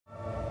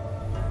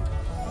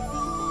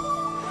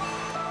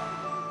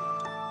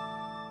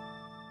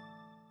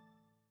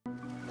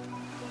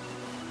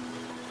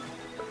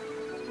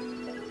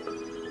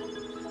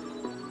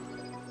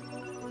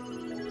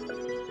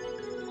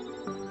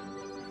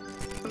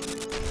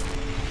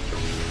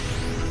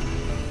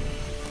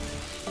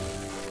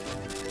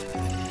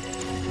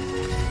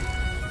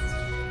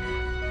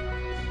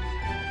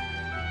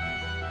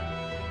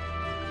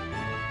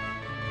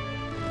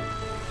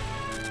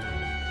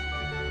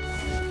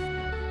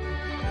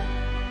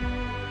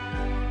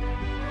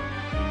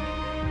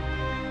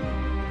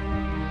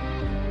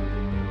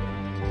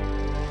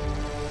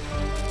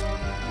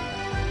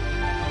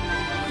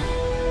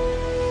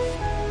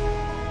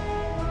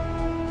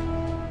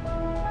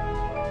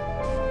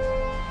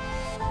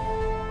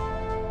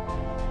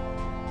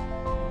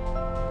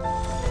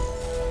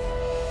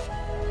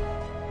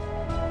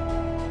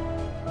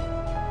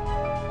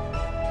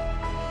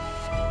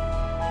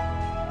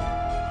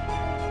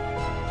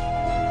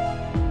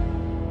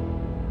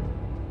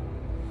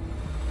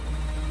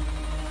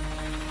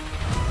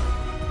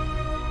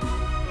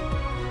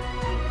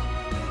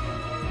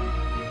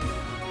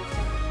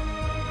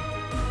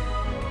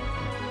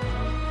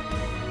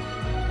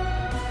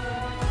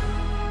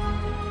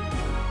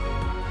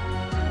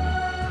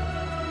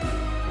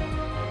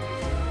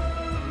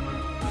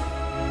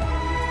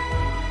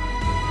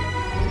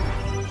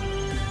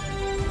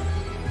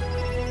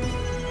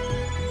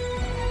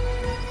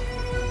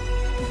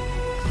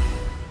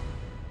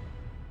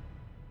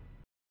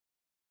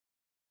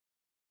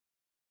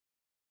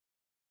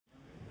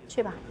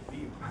去吧，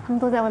他们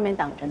都在外面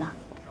等着呢。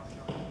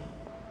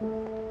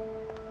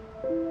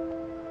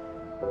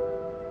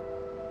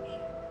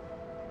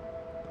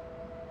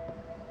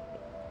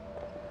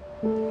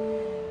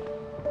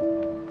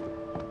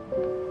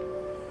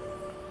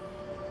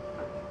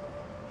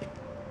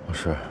老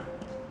师，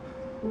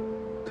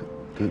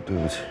对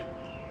不起。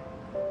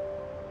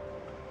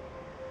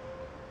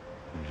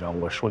你让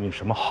我说你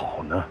什么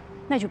好呢？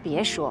那就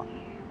别说。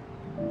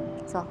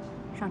走，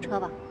上车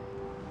吧。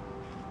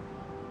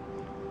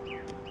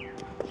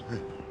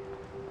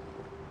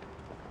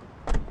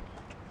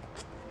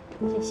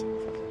谢谢。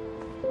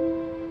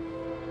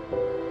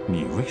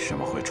你为什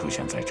么会出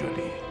现在这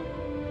里？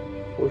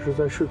我是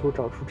在试图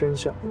找出真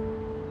相。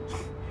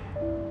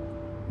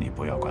你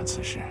不要管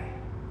此事。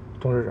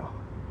董事长，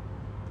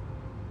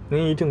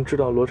您一定知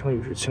道罗成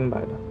宇是清白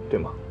的，对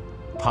吗？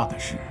他的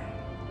事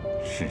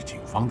是警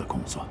方的工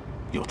作，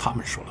由他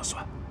们说了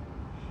算。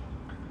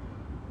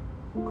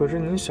可是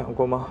您想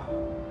过吗？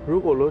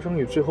如果罗成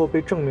宇最后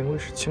被证明了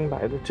是清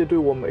白的，这对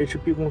我们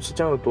HB 公司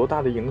将有多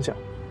大的影响？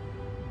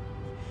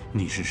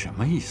你是什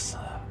么意思？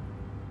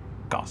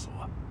告诉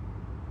我。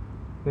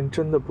您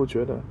真的不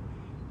觉得，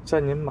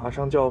在您马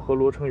上就要和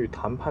罗成宇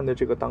谈判的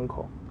这个当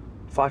口，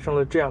发生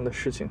了这样的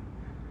事情，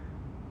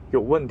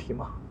有问题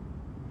吗？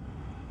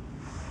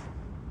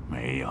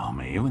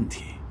没问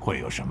题。会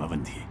有什么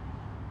问题？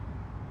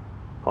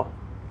好，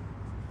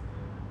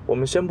我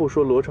们先不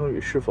说罗成宇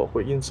是否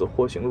会因此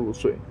获刑入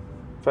罪，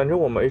反正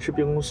我们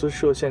HB 公司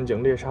设陷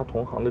阱猎杀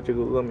同行的这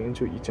个恶名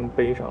就已经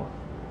背上了，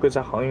会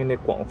在行业内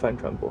广泛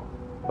传播。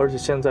而且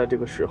现在这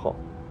个时候，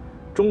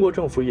中国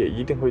政府也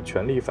一定会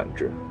全力反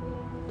制。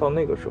到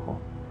那个时候，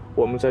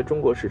我们在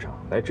中国市场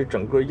乃至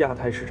整个亚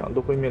太市场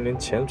都会面临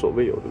前所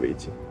未有的危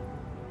机。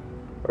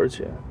而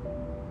且，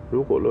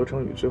如果罗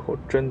成宇最后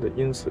真的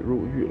因此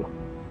入狱了，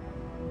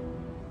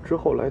之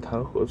后来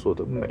谈合作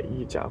的每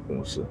一家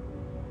公司，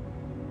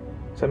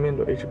在面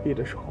对 HB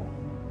的时候，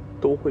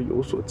都会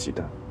有所忌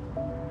惮。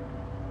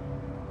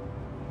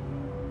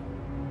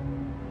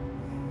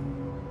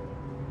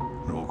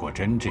如果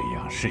真这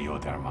样，是有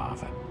点麻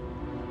烦。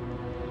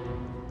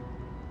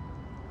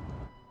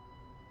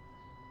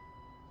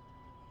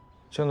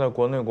现在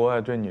国内国外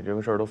对你这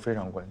个事儿都非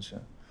常关心，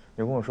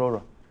你跟我说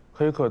说，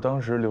黑客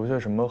当时留下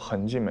什么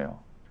痕迹没有？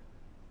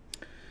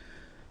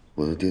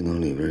我的电脑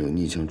里边有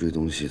逆向追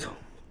踪系统，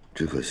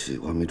只可惜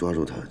我还没抓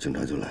住他，警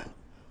察就来了。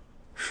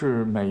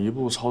是每一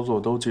步操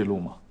作都记录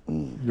吗？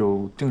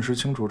有定时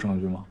清除程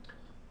序吗？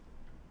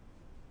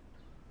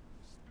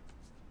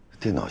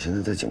电脑现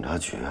在在警察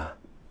局啊。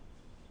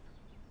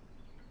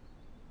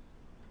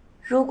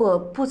如果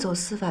不走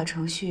司法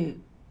程序，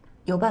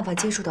有办法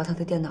接触到他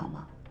的电脑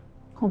吗？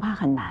恐怕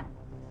很难。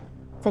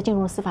在进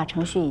入司法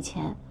程序以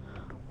前，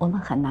我们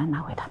很难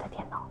拿回他的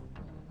电脑。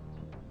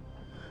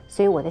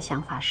所以我的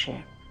想法是，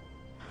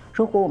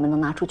如果我们能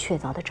拿出确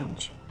凿的证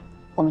据，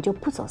我们就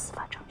不走司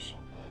法程序。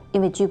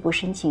因为拘捕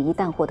申请一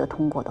旦获得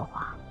通过的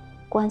话，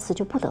官司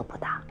就不得不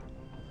打。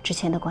之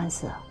前的官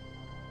司，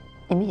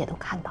你们也都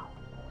看到了。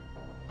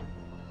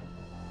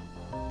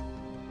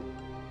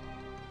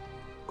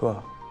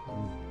哥，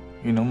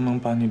你能不能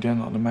把你电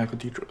脑的 MAC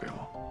地址给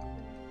我？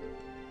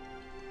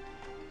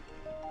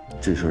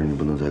这事儿你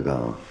不能再干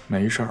啊！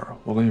没事儿，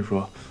我跟你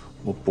说，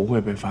我不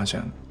会被发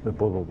现的。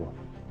不，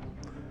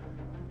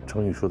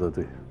程宇说的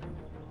对，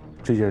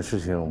这件事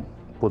情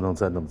不能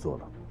再那么做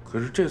了。可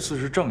是这次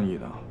是正义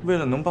的，为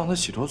了能帮他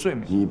洗脱罪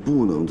名，你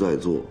不能再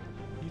做。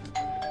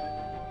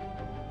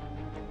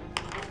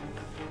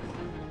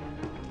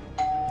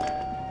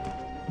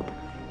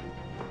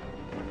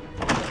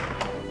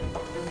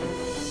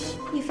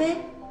一菲，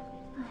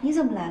你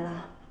怎么来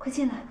了？快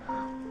进来。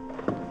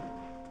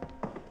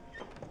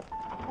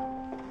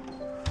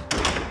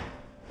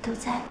都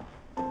在，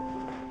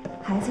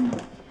孩子呢？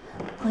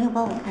朋友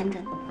帮我看着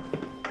呢。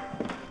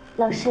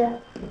老师，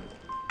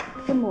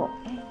师母，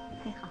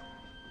你好，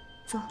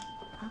坐。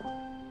好。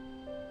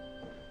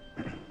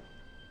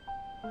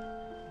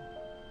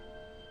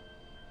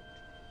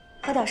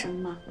喝点什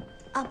么吗？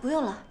啊，不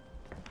用了。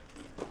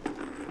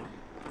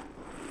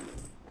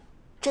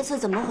这次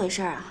怎么回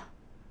事啊？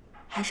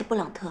还是布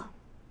朗特？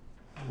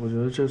我觉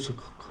得这次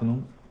可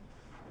能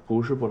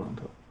不是布朗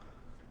特。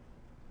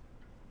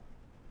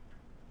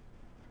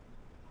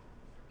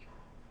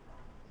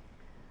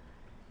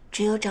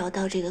只有找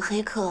到这个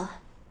黑客，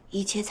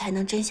一切才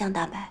能真相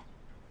大白。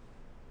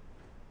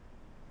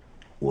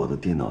我的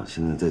电脑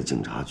现在在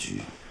警察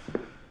局，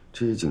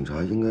这些警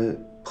察应该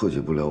破解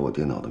不了我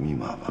电脑的密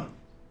码吧？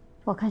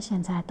我看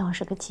现在倒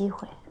是个机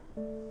会。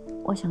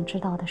我想知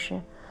道的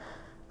是，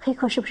黑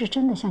客是不是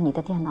真的向你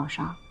的电脑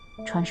上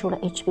传输了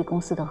HB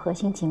公司的核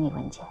心机密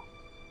文件？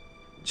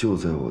就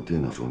在我电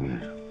脑桌面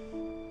上。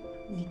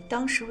你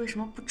当时为什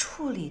么不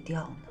处理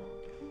掉呢？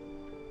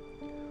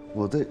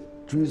我在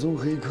追踪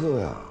黑客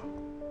呀。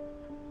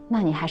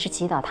那你还是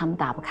祈祷他们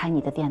打不开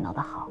你的电脑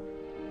的好。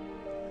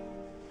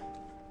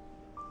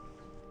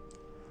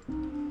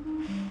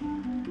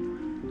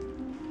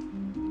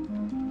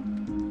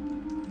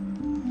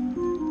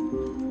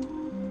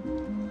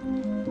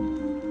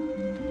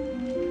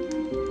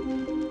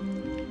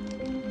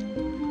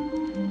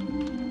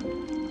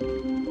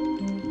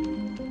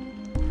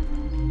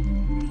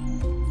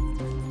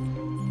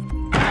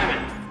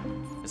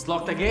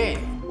locked again.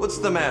 What's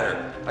the matter?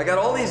 I got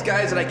all these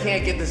guys and I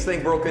can't get this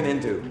thing broken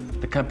into.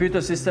 The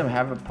computer system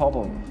have a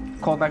problem.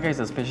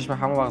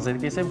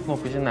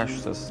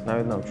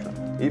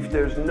 If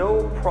there's no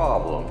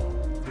problem,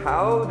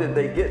 how did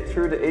they get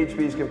through to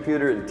HB's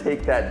computer and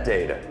take that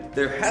data?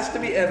 There has to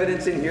be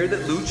evidence in here that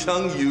Luo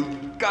Cheng Yu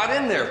got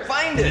in there.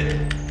 Find it!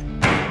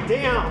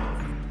 Damn!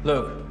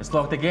 Look, it's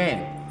locked again.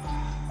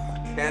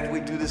 Can't we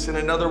do this in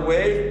another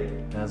way?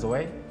 Another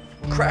way?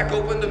 Crack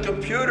open the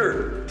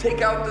computer.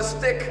 Take out the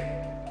stick.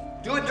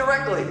 Do it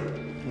directly.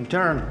 In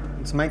turn,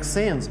 it makes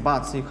sense,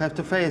 but you have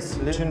to face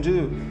Luo Cheng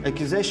Yu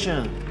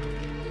accusation.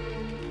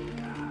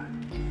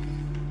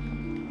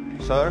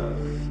 Sir?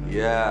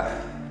 Yeah.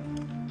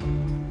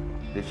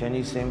 The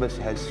Chinese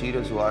embassy has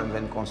serious worries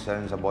and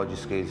concerns about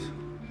this case.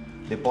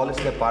 The police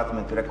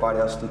department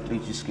requires us to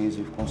treat this case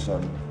with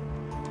concern.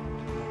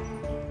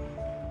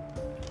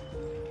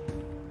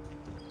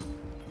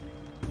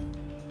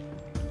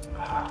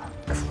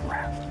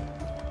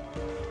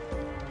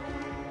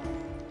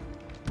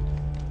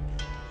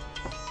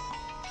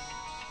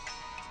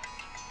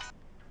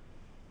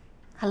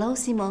 Hello,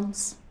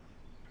 Simmons.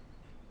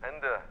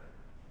 And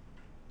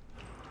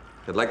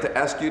I'd like to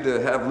ask you to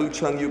have Luo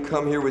Cheng Yu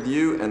come here with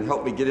you and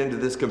help me get into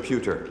this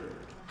computer.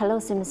 Hello,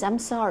 Simmons. I'm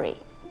sorry.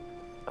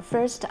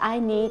 First, I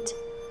need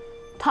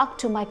talk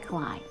to my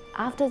client.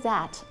 After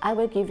that, I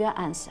will give you an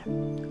answer.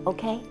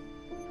 Okay?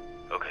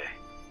 Okay.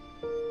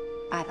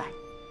 Bye bye.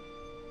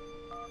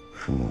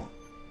 师母，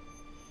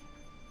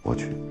我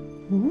去。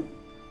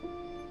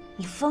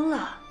你疯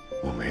了？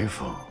我没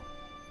疯，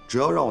只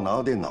要让我拿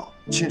到电脑，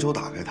亲手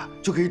打开它，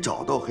就可以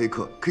找到黑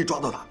客，可以抓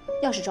到他。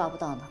要是抓不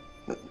到呢？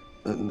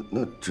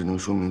那只能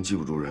说明记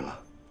不住人了。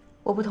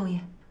我不同意。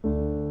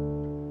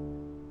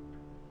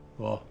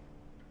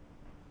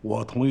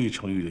我同意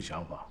程昱的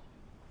想法。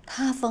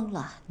他疯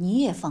了，你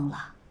也疯了。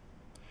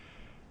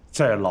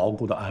再牢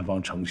固的暗防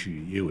程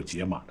序也有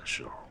解码的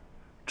时候，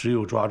只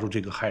有抓住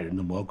这个害人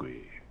的魔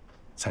鬼，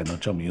才能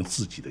证明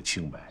自己的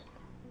清白。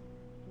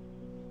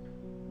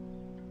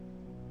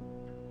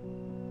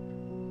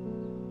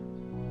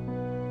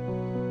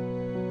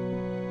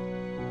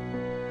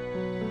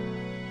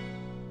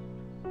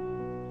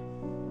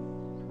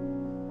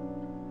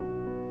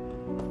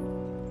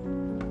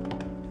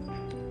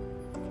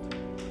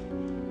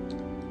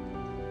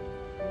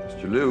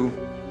Mr. Liu,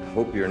 I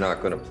hope you're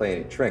not going to play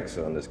any tricks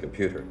on this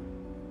computer.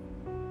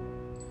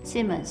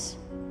 Simmons,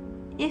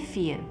 if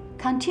you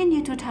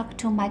continue to talk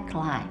to my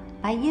client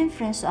by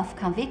influence of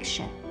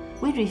conviction,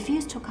 we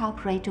refuse to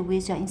cooperate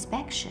with your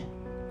inspection.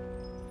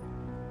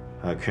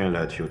 I can't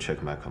let you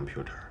check my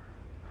computer,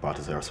 but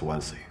there's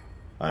one thing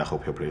I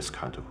hope you please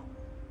can do.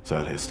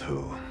 That is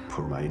to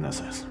prove my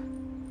innocence.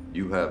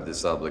 You have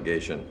this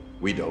obligation.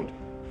 We don't.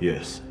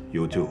 Yes,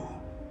 you do.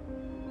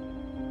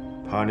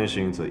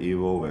 Punishing the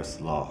evil with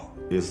law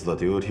is the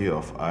duty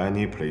of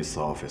any police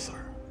officer.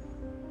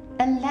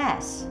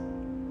 Unless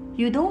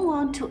you don't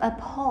want to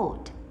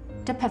uphold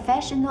the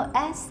professional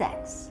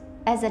ethics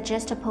as a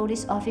just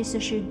police officer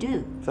should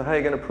do. So how are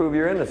you going to prove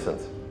your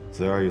innocence?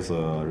 There is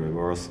a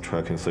reverse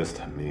tracking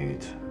system in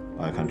it.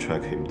 I can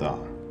track him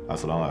down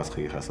as long as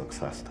he has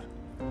accessed.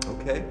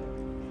 Okay.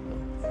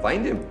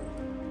 Find him.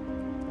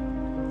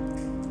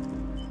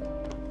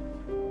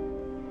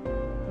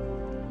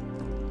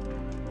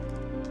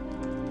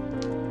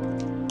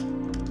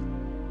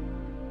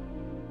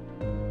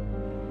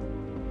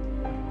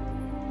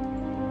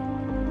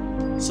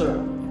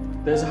 Sir,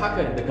 there's a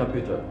hacker in the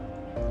computer.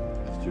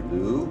 Mr.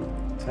 Liu,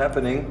 what's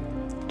happening?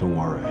 Don't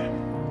worry.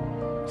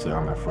 They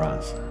are my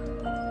friends.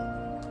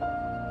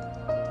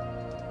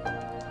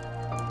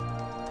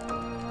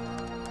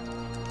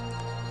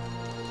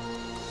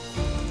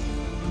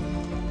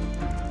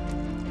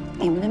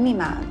 你们的密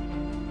码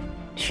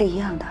是一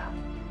样的。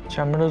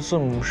前面的字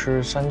母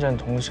是三箭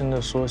同心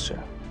的缩写，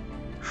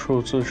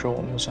数字是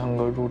我们3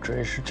个入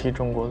职 HT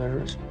中国的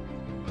日子。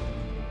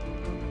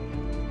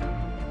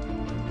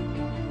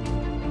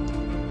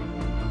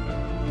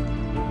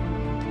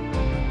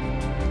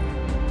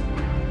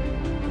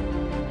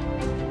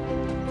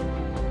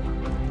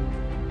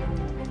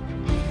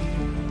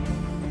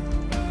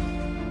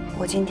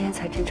我今天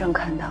才真正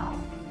看到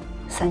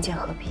3剑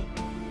合璧。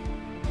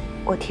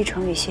我替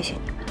程宇谢谢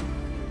你们。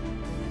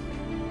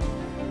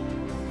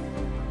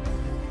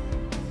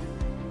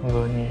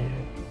哥，你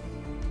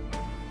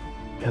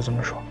别这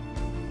么说。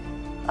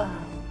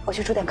我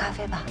去煮点咖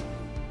啡吧。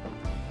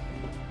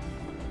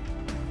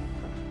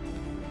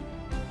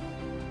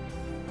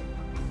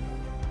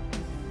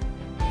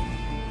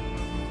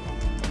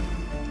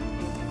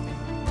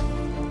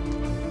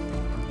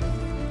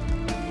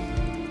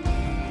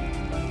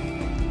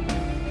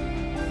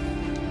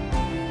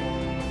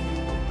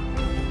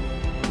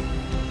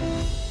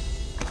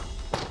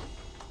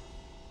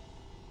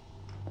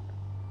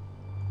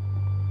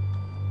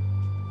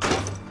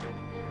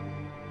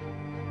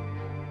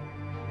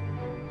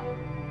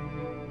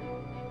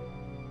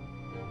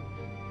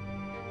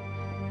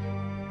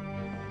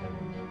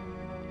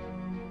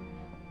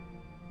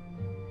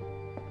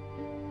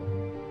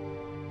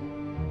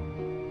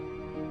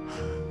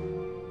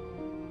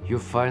You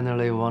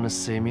finally want to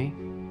see me?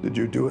 Did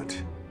you do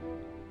it?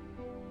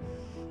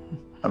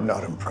 I'm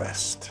not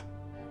impressed,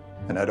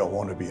 and I don't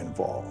want to be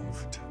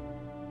involved.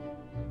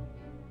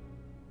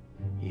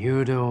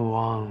 You don't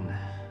want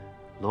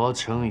Luo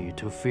Cheng Yu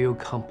to feel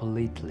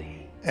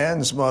completely.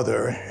 Anne's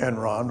mother,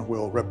 Enron,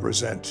 will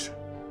represent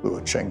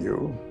Luo Cheng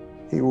Yu.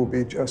 He will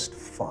be just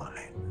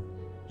fine.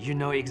 You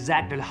know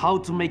exactly how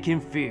to make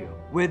him feel.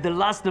 With the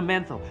last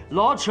mantle,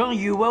 Luo Cheng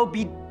Yu will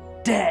be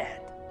dead.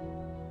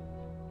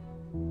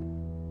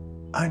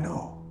 I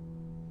know.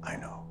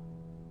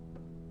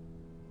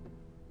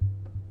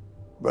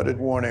 But a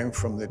warning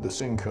from the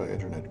Xingke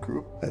internet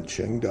group at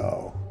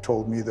Qingdao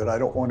told me that I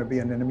don't want to be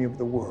an enemy of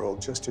the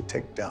world just to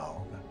take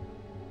down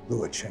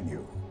Luo Cheng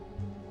Yu.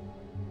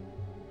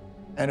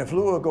 And if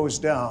Luo goes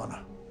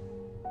down,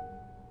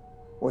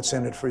 what's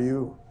in it for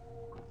you?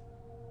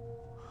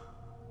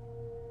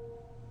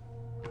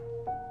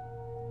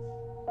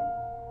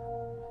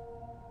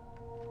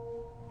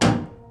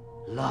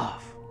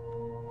 Love.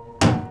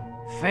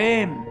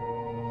 Fame.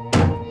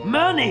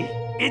 Money.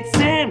 It's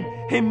him.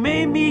 He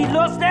made me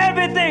lost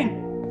everything.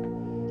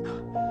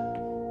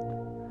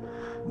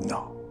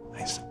 No,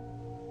 Mason.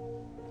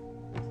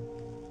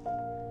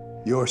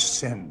 Your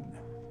sin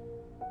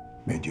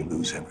made you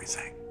lose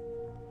everything.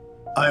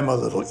 I'm a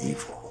little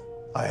evil,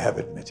 I have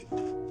admitted.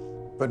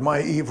 But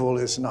my evil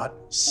is not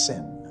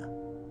sin,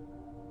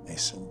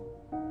 Mason.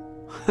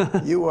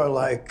 You are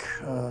like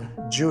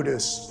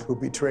Judas who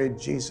betrayed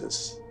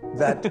Jesus.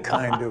 That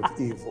kind of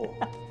evil.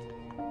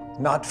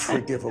 Not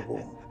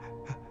forgivable.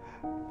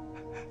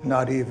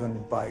 Not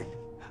even by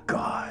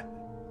God.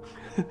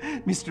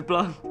 Mr.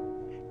 Blanc,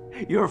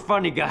 you're a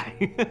funny guy.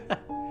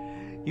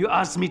 You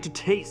asked me to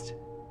taste.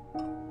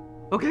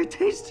 Okay,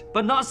 taste,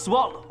 but not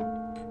swallow.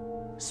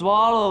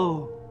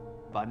 Swallow,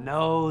 but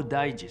no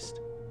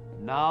digest.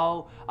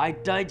 Now I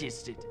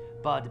digested,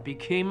 but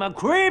became a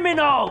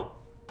criminal.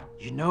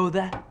 You know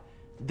that?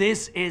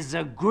 This is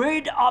a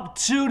great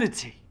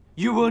opportunity.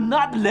 You will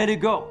not let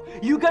it go.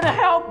 You're gonna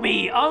help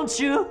me, aren't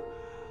you?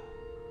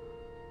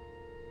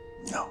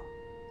 No.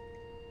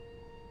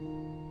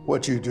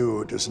 What you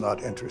do does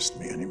not interest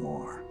me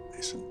anymore,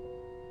 Mason.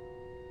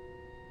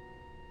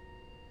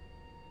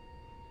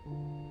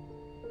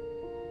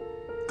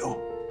 Go.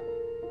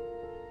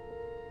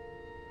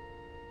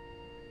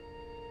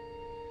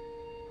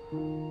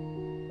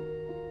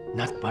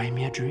 Not buy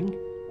me a drink?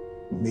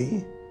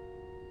 Me?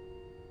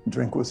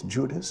 Drink with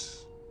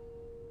Judas?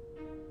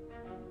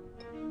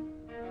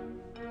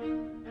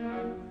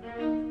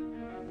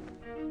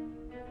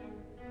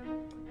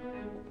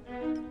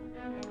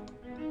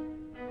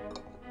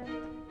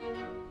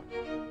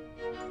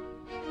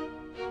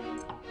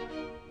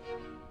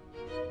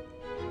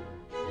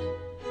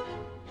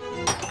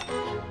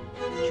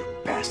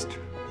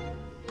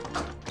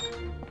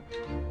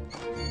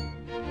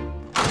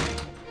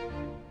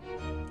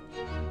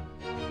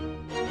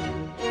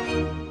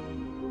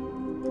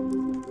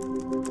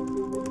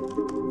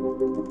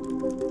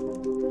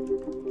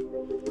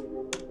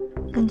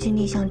根据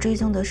你想追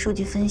踪的数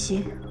据分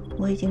析，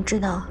我已经知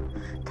道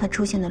它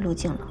出现的路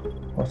径了。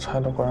我猜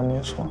的果然没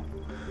错，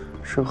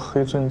是个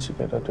黑尊级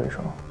别的对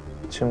手，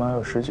起码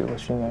有10几个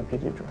虚拟 IP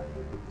地址，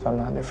咱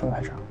们还得分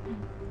开查。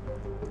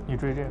你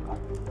追这个。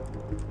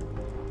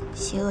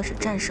邪恶是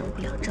战胜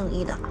不了正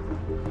义的。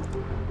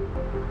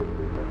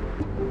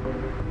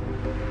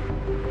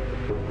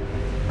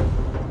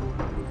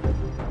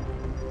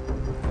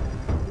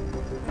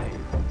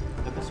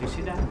You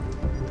see that?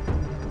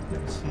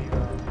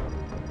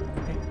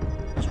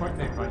 It's right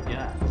there, right?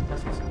 Yeah.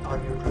 That's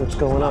What's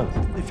going on?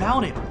 They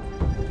found him.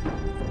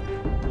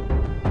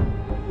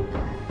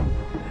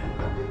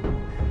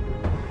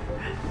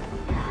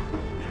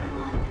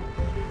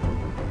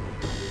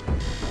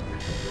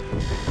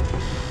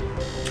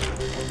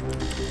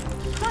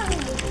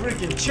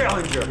 Freaking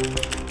challenger!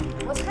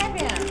 What's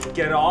happening?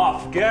 Get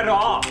off! Get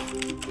off!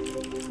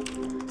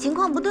 情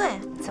况不对，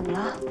怎么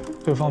了？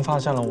对方发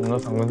现了我们的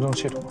反跟踪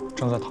系统，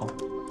正在逃。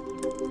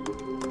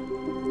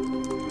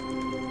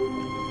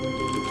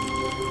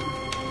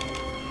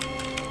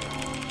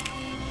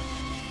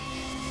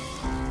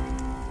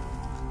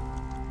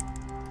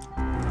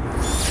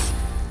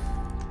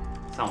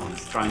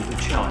Someone's trying to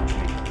challenge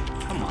me.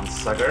 Come on,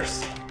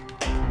 suckers.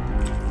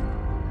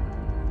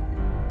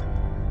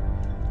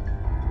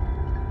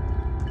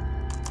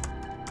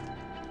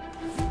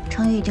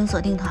 程宇已经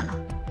锁定他了。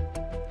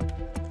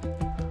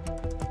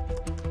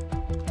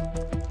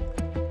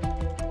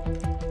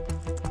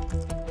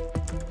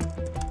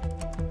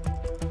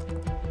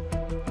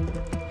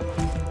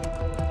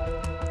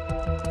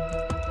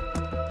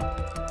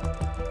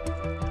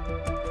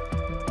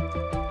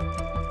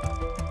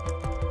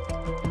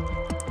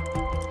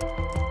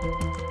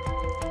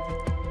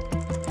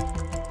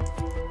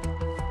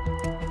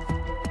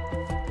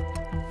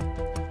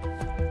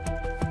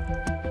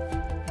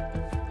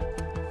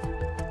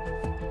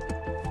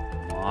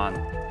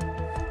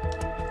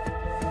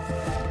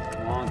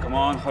Come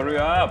on, hurry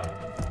up!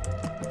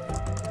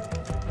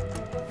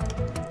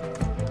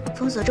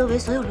 封锁周围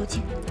所有路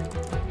径。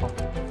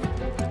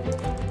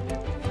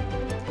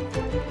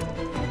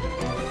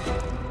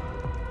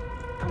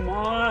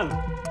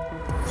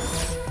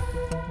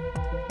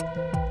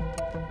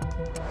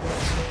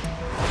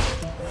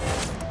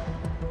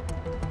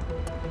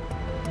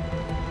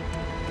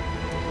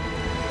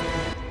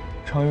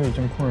程宇已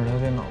经控制他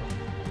电脑了。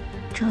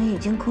程宇已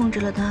经控制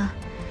了他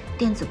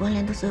电子关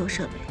联的所有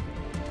设备。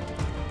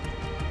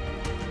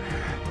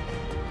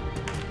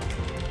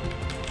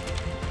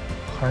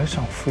还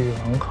想负隅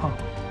顽抗，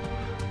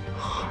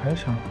还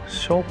想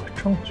销毁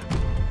证据。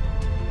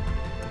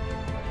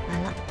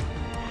完了。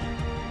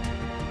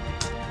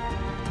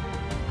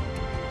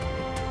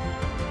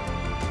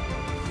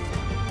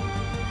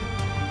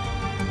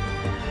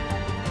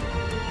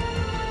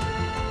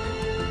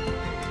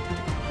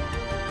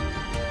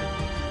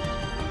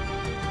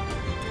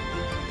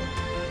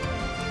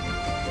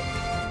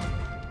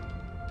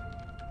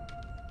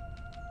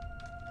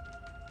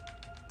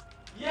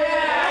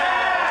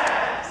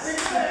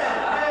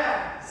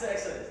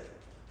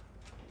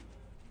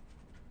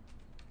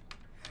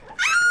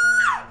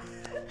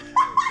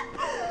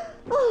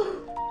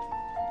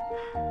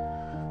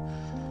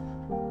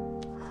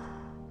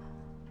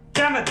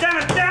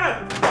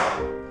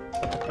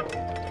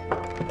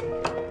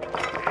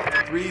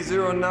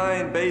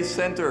 309 Base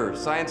Center,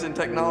 Science and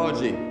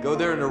Technology. Go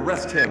there and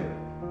arrest him.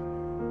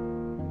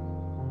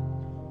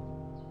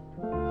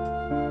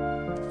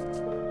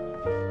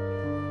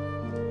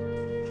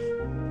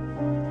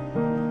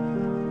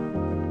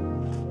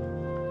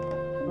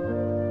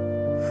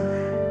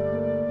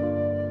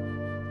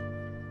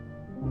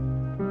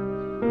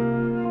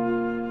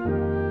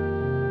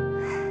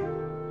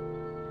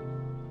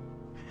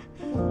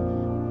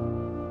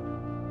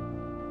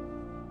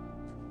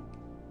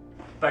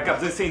 Back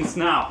up the scenes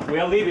now. We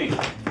are leaving.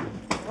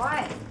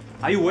 Why?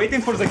 Are you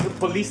waiting for the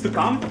police to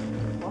come?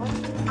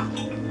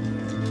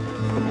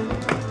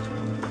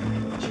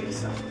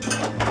 Jason.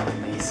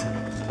 Mason.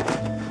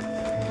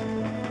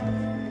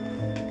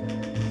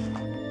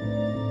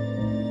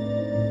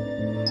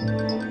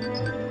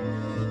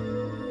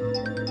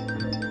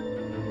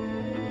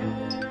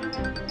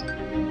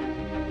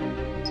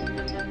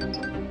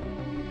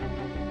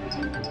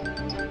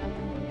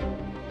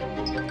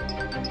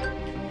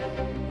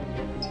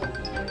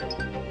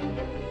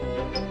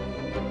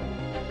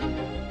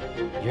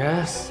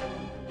 Yes?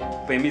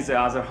 Pay me the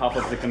other half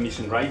of the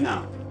commission right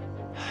now.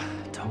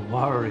 Don't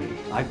worry.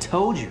 I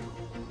told you.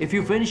 If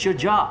you finish your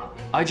job,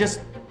 I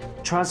just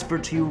transfer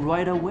to you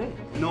right away.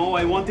 No,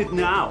 I want it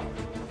now.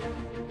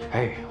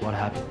 Hey, what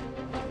happened?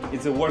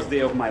 It's the worst day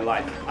of my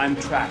life. I'm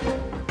trapped.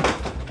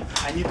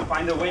 I need to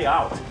find a way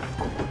out.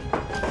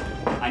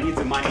 I need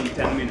the money in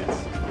 10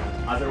 minutes.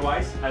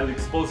 Otherwise, I'll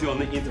expose you on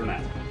the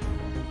internet.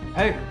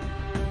 Hey!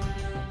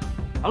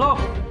 Hello?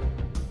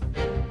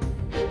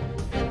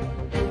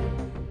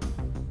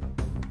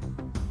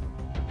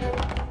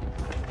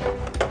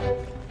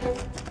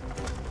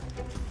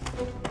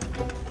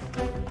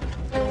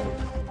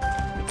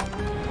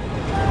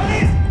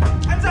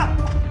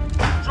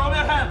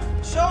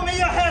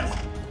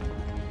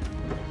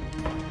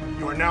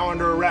 Now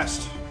under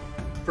arrest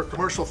for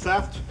commercial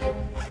theft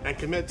and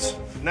commits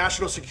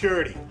national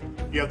security.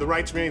 You have the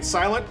right to remain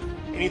silent.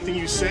 Anything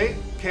you say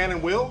can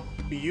and will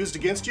be used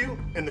against you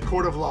in the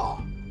court of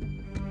law.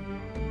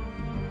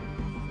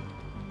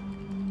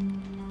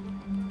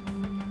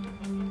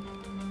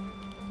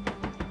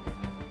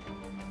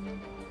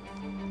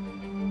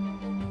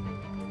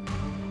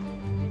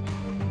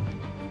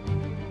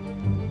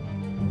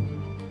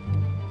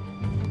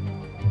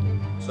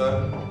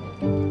 Sir?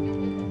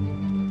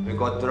 We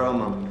got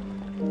Drama,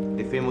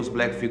 the famous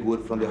black figure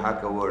from the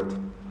hacker world.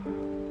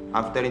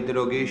 After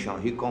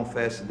interrogation, he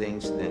confessed the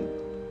incident.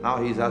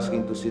 Now he's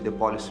asking to see the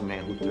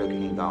policeman who tracked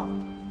him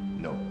down.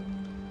 No.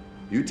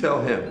 You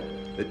tell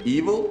him that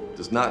evil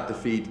does not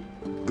defeat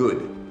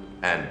good,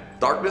 and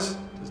darkness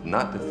does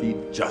not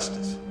defeat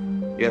justice.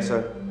 Yes,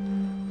 sir.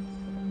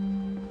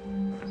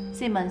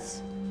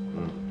 Simmons,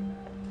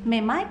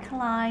 may my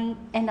client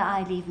and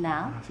I leave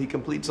now? If he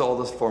completes all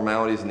those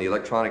formalities and the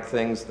electronic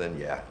things, then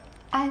yeah.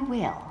 I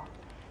will.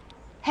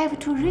 Have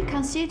to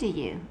reconsider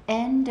you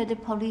and the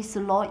police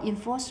law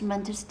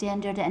enforcement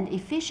standard and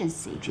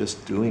efficiency.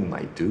 Just doing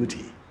my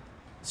duty.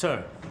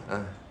 Sir,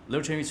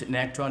 Luo Cheng Yu's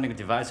electronic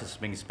devices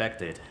being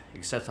inspected,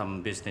 except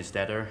some business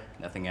data,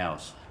 nothing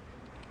else.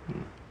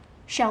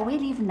 Shall we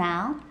leave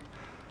now?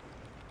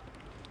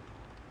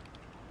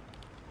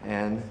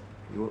 And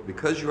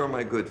because you are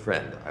my good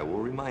friend, I will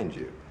remind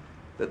you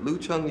that Luo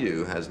Cheng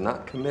Yu has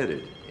not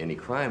committed any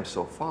crimes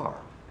so far.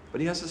 But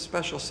he has a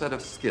special set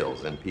of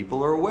skills, and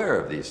people are aware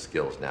of these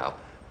skills now,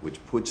 which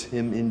puts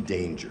him in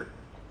danger.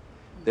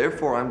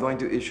 Therefore, I'm going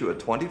to issue a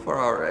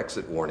 24-hour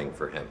exit warning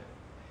for him.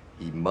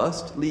 He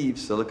must leave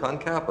Silicon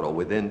Capital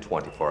within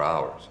 24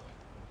 hours.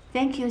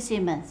 Thank you,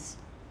 Simmons.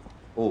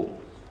 Oh,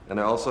 and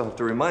I also have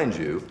to remind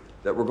you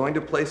that we're going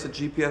to place a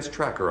GPS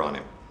tracker on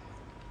him.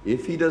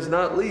 If he does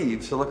not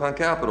leave Silicon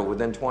Capital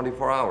within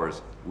 24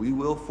 hours, we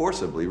will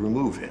forcibly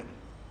remove him.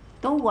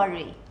 Don't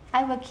worry.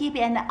 I will keep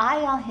an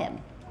eye on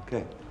him.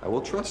 Okay, I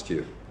will trust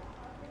you.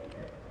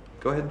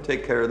 Go ahead and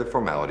take care of the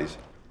formalities.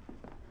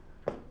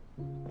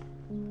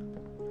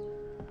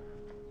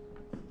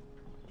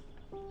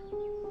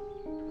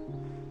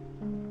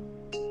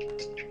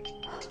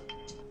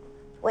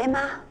 喂，妈。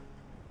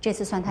这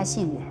次算他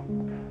幸运，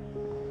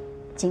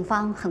警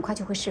方很快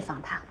就会释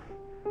放他，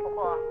不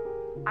过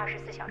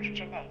24小时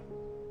之内，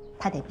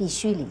他得必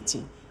须离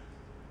境。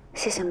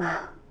谢谢妈。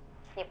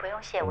你不用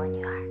谢我，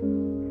女儿。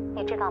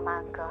你知道吗，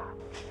安哥？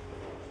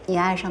你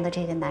爱上的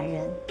这个男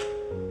人，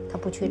他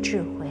不缺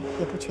智慧，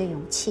也不缺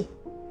勇气，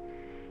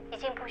已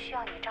经不需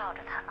要你罩着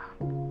他了，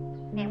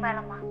明白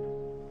了吗？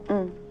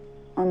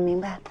我明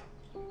白。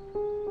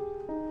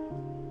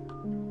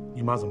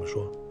你妈怎么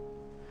说？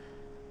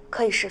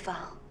可以释放，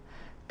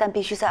但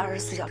必须在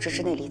24小时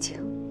之内离境。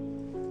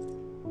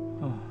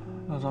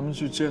那咱们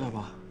去接他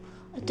吧。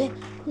对，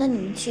那你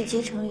们去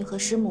接程宇和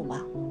师母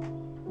吧。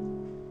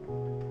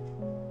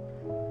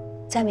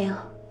佳明，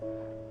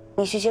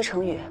你去接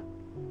程宇，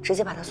直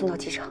接把他送到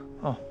机场。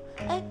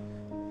哎，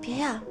别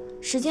呀，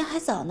时间还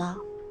早呢。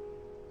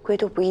归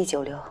途不宜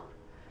久留，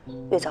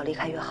越早离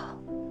开越好。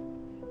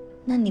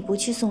那你不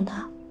去送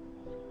他？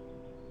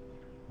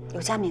有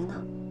佳明呢。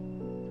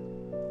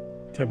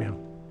佳明，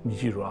你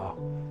记住啊，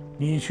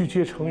你去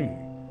接程宇，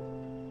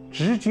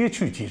直接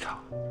去机场，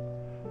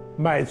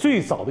买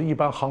最早的一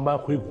班航班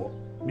回国，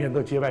免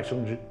得节外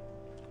生枝。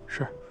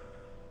是。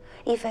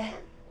一菲，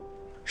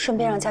顺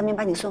便让佳明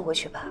把你送回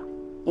去吧。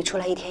你出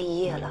来1天1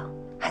夜了，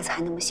孩子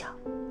还那么小。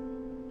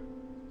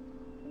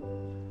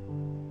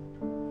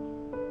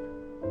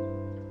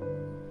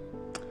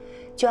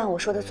就按我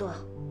说的做。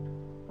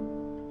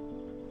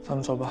咱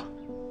们走吧。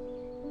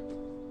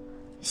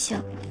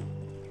行，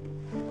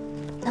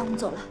那我们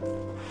走了。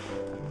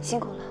辛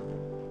苦了。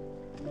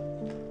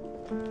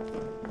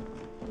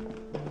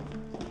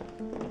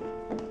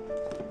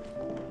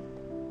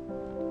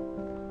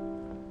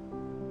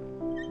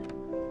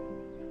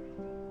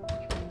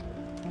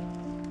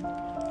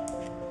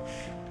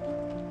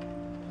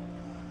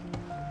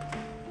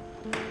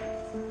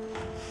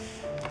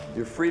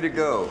You're free to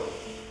go.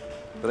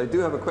 But I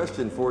do have a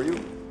question for you.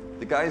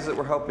 The guys that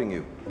were helping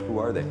you, who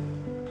are they?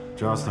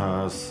 Just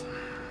as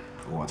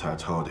what I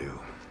told you.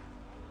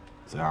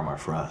 They are my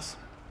friends.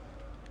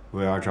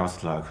 We are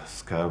just like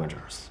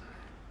scavengers.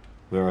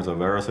 Where the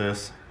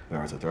viruses,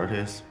 where the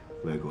dirties,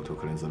 we go to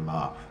clean them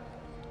up.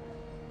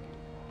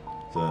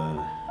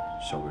 Then,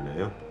 shall we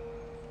leave?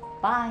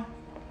 Bye.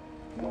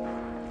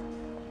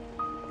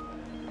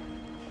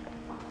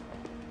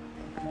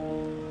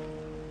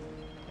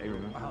 Hey,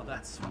 wow,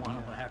 that's one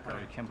of the hacker.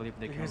 I can't believe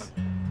they came up.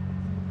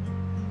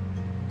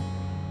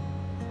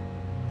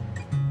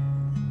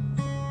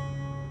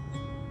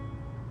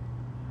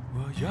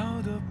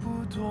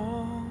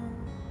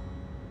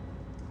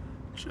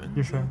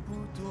 一菲，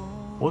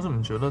我怎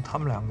么觉得他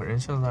们2个人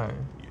现在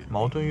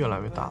矛盾越来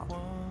越大了？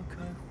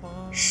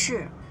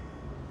是，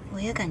我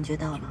也感觉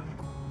到了。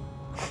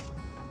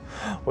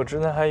我之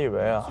前还以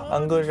为啊，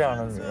安哥这样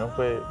的女人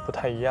会不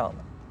太一样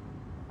的。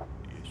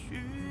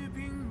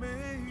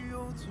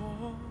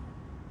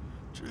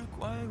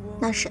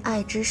那是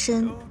爱之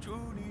深，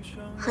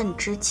恨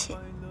之浅。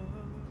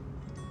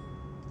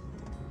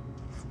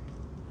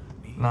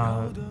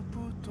那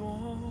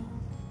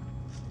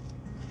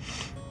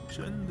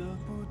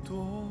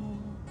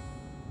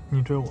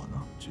你对我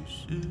呢？只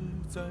是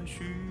在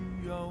需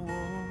要我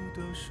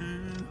的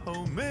时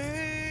候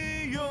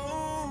没有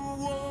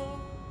我。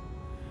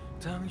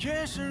当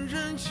夜深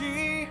人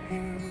静，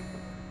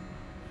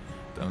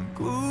当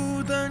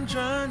孤单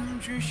占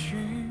据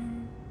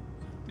心，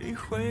你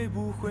会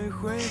不会？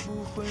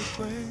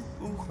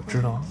我知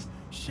道，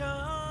之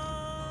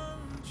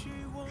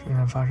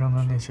前发生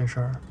的那些事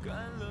儿，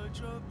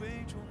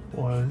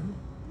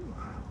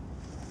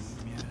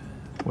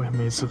我也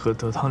没资格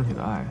得到你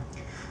的爱。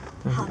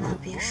好了，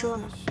别说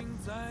了，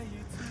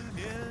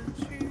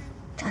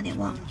差点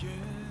忘了，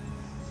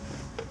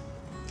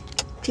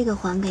这个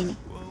还给你。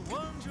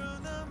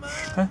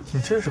哎，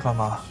你这是干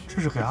嘛？这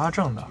是给阿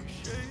正的。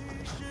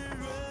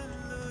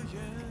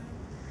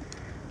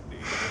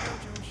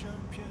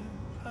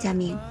佳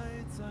明，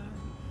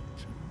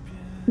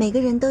每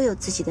个人都有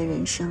自己的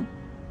人生。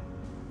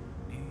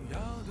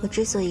我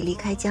之所以离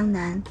开江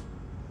南，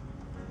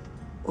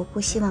我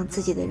不希望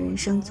自己的人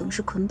生总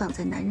是捆绑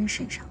在男人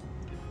身上。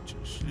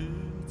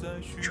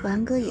楚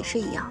安哥也是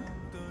一样的，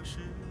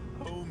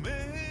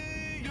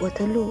我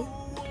的路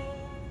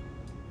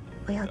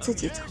我要自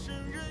己走。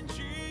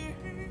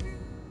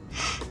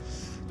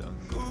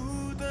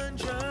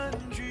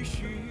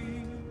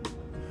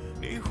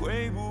你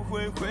会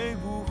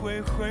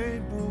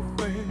不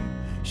会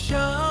想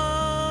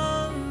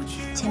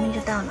起前面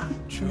就到了，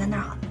停在那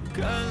儿好了。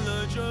干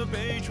了这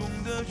杯中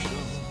的酒，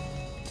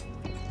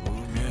不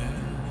眠，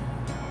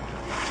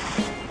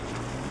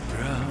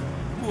让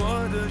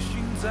我的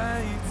心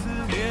再一次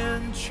燃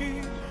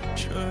起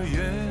彻夜。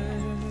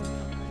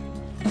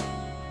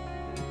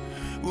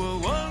我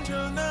望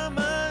着那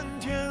满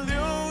天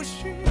流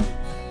星，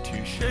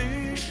替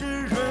谁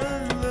湿润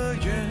了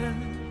眼。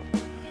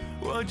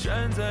我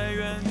站在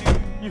原地，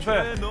一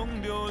菲，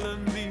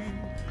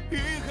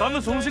咱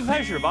们重新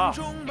开始吧。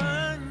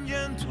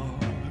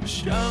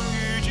相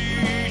遇记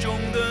忆中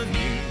的你，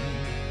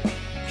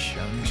相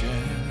见，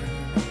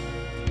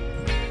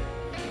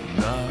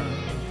哪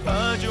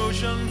怕就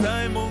像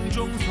在梦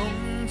中匆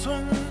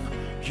匆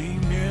一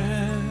面。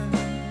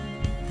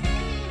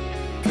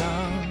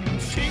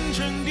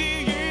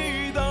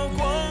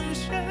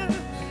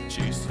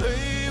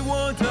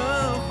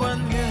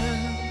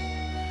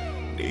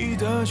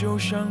的旧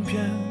相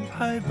片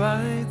还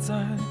摆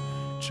在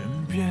枕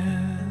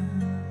边，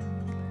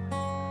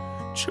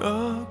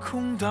这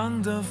空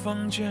荡的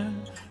房间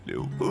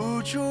留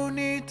不住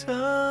你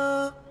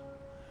的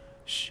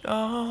笑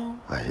脸。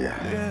阿姨，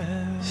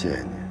谢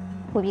谢你。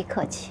不必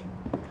客气，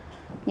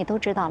你都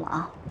知道了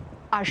啊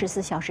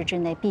，24小时之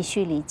内必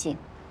须离境。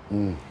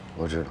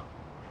我知道。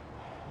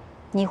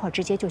你一会儿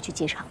直接就去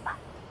机场吧，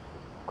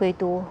归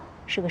都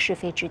是个是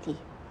非之地，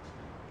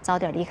早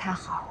点离开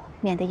好，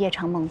免得夜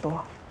长梦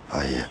多。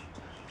阿姨，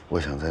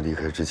我想在离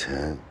开之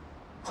前，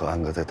和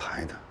安哥再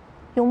谈一谈。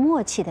有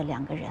默契的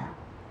两个人，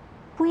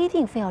不一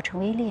定非要成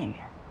为恋人，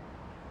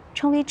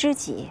成为知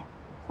己，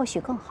或许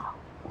更好。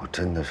我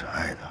真的是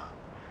爱他。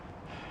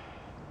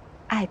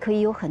爱可以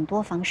有很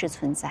多方式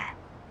存在，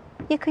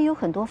也可以有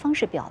很多方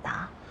式表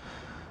达。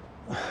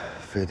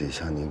非得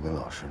像您跟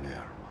老师那样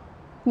吗？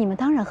你们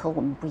当然和我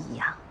们不一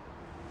样，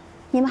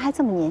你们还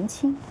这么年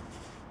轻。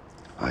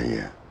阿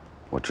姨，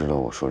我知道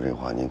我说这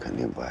话您肯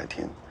定不爱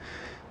听。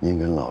您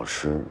跟老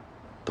师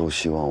都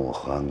希望我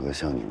和安哥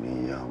像你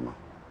们一样吗？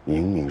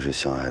明明是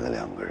相爱的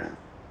两个人，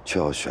却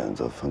要选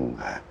择分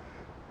开，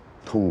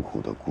痛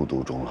苦的孤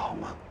独终老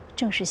吗？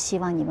正是希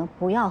望你们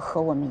不要和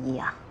我们一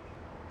样，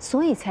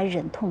所以才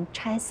忍痛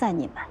拆散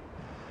你们。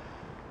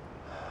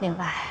另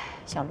外，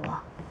小罗，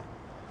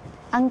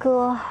安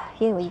哥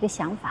也有一个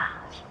想法，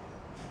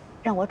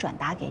让我转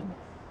达给你。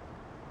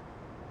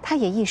他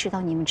也意识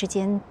到你们之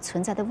间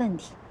存在的问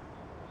题。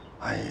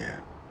阿姨，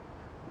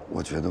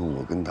我觉得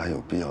我跟他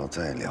有必要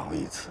再聊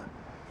一次。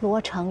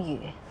罗成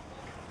宇，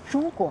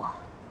如果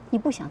你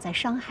不想再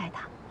伤害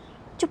他，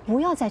就不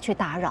要再去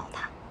打扰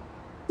他，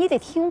你得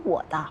听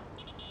我的。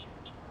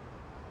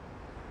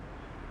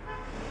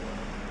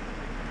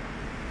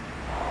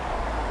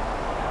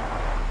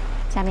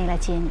佳明来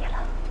接你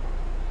了，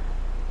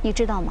你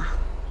知道吗？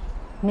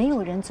没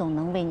有人总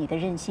能为你的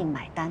任性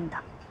买单的。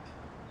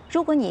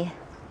如果你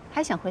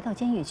还想回到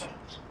监狱去，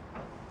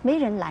没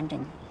人拦着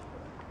你。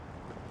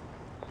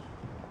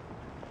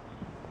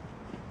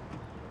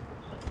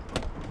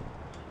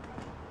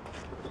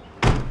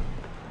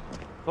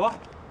走吧。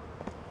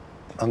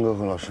安哥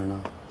和老师呢？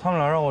他们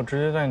俩让我直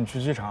接带你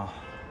去机场，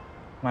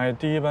买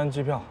第1班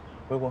机票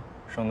回国，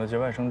省得节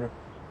外生枝。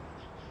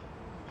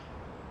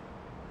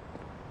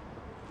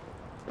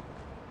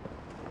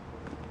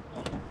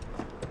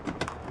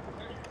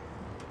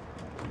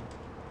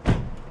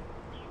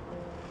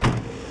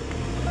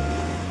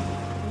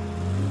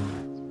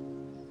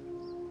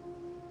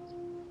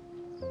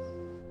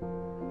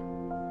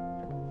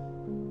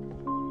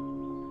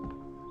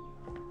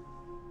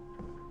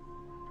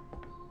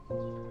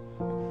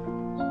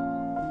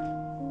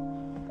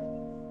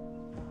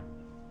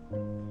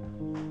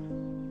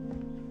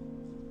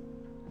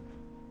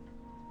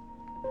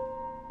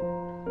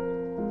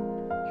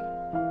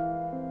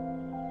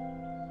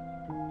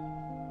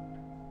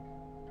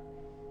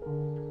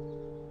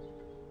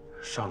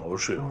上楼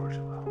睡会儿去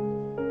吧。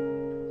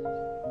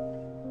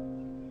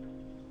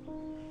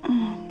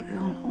不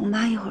用了，我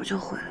妈一会儿就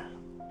回来了。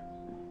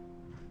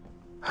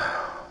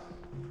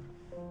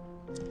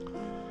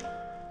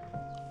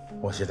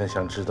我现在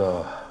想知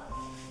道，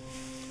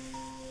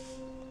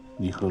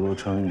你和罗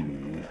成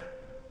宇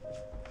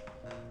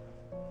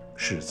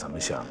是怎么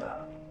想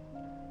的？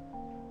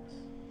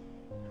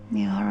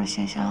你还是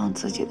先想想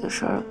自己的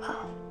事儿吧，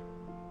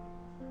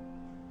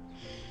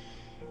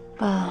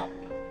爸。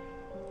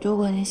如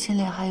果您心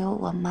里还有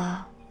我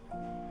妈，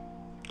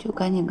就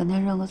赶紧跟她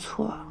认个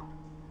错。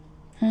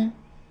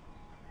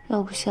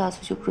要不下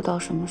次就不知道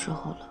什么时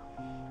候了。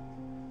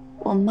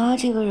我妈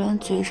这个人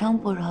嘴上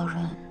不饶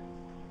人，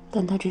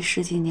但她这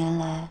10几年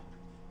来，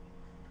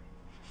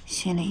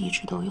心里一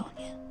直都有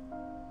您，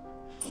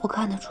我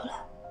看得出来。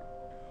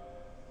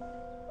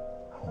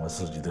我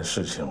自己的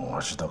事情我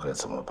知道该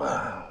怎么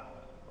办。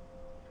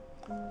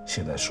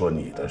现在说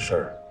你的事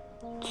儿，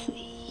嘴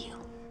硬。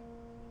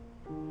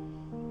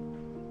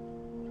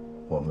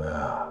我们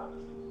啊，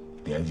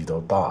年纪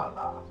都大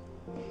了，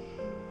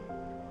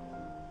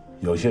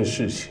有些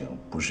事情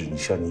不是你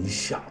像你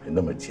想的那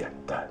么简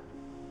单。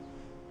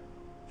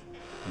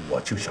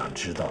我就想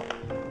知道，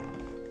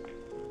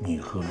你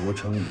和罗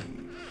成宇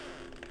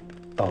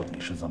到底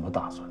是怎么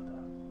打算的？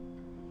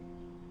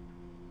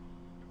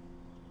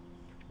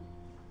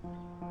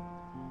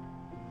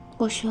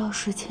我需要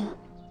时间。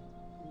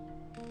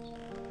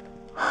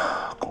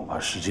恐怕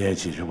时间也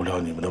解决不了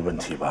你们的问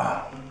题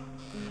吧。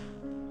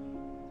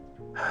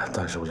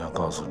但是我想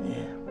告诉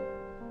你，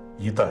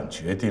一旦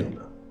决定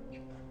了，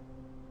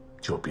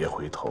就别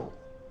回头。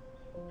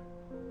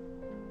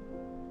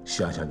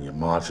想想你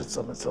妈是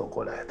怎么走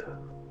过来的。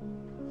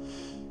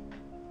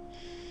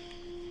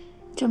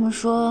这么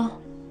说，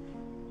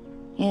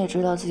你也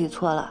知道自己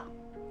错了。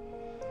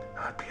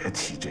别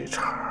提这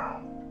茬，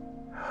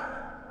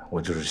我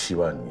就是希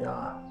望你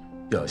啊，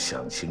要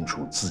想清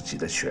楚自己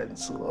的选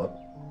择，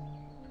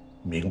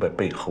明白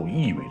背后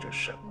意味着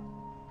什么。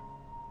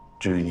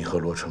至于你和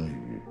罗成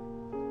宇，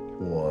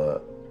我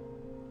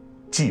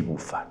既不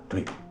反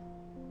对，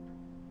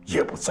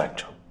也不赞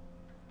成。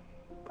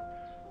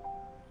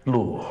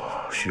路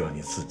需要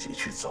你自己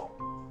去走，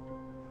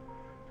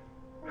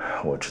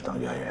我只能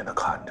远远地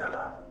看着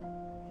了。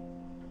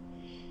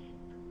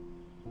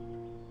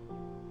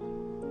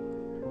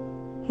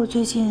我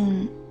最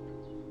近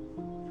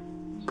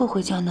不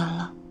回江南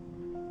了，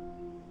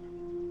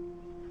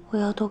我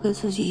要多给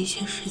自己一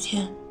些时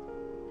间，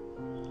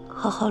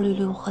好好捋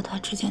捋我和他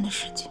之间的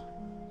事情。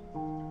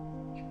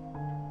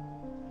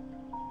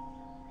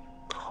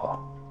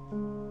好。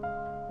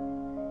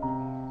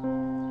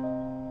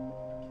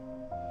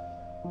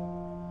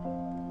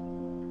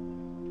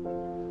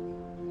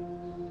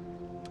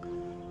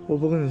我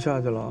不跟你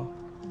下去了，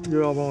又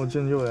要帮我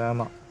进救援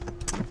吗？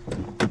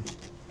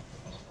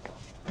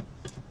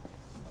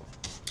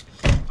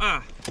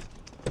哎，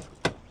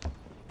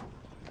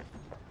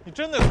你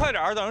真得快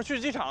点，等着去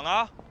机场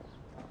呢。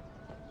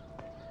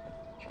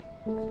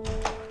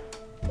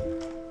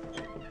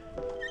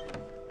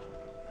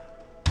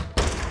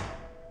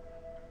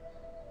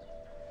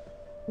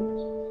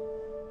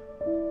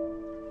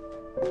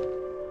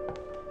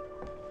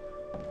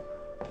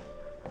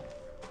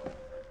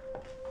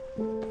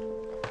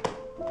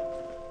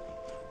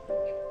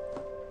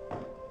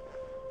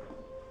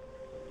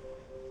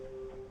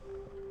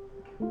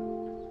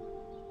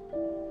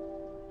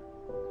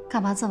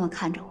干嘛这么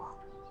看着我？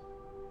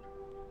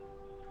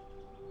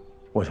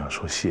我想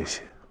说谢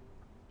谢。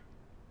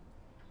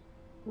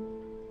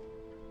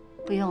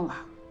不用了，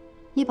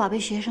你宝贝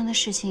学生的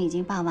事情已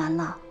经办完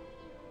了，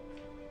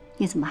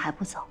你怎么还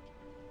不走？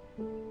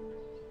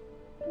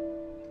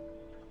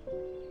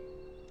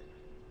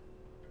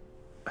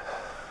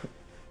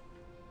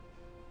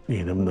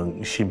你能不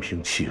能心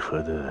平气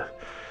和的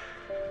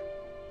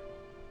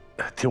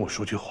听我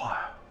说句话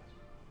呀？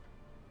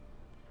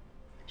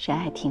谁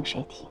爱听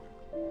谁听。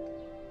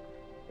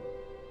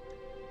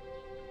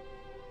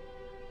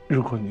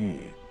如果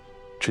你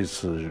这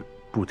次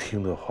不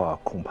听的话，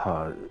恐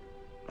怕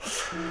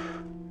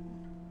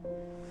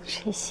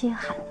谁稀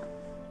罕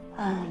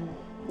呢？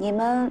你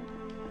们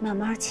慢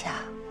慢掐，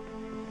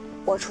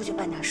我出去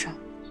办点事儿。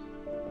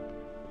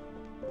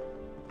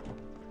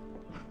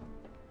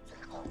最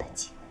后的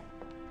机会。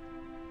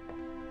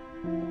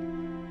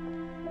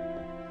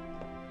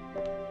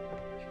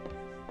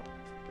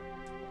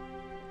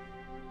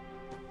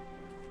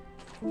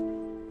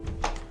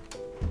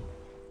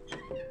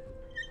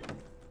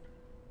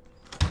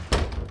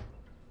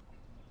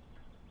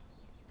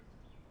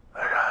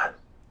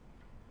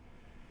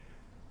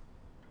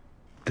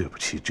对不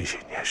起，这些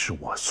年是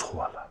我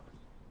错了。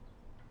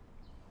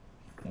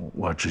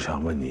我只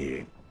想问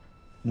你，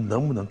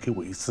能不能给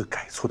我一次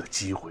改错的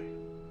机会？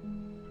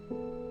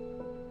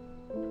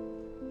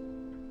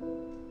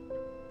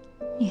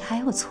你还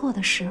有错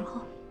的时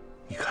候。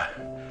你看，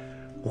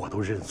我都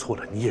认错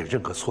了，你也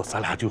认个错，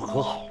咱俩就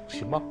和好，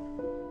行吗？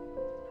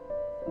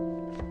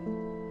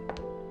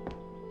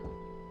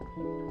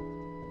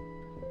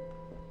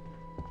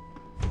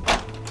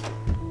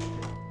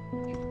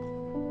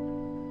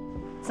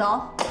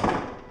走，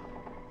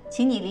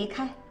请你离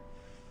开。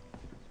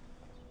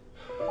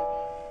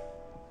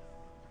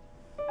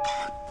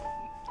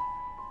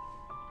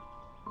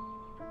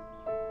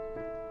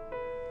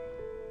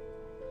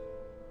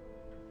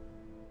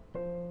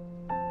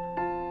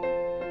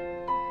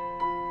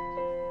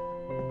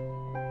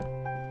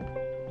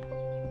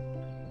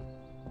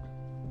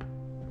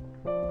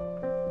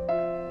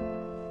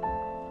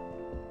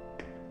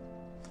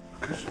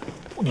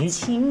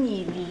请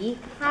你离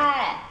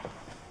开。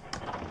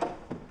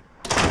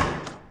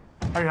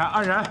安然，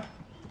安然，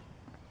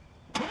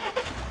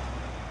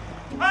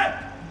哎，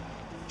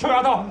臭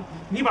丫头，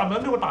你把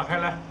门给我打开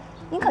来！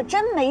你可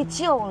真没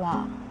救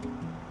了，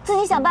自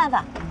己想办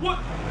法。我。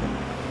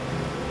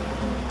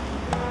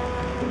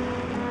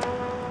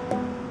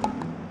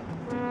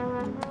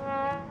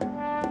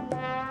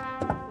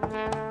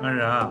安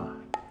然，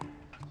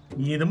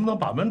你能不能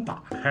把门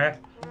打开？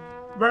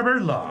外边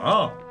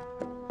冷。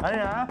安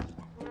然，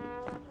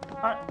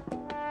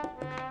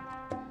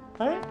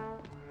哎，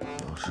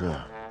老师，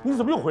你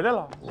怎么又回来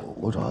了？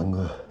我找安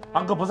哥。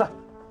安哥不在。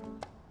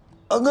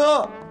安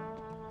哥，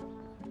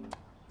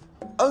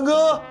安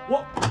哥，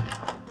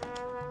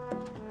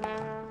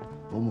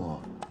伯母，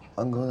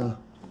安哥呢？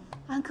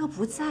安哥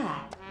不在。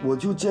我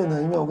就见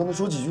他一面，我跟他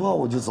说几句话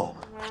我就走。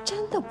他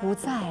真的不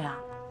在啊！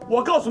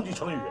我告诉你，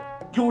程宇，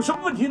有什么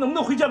问题能不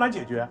能回江南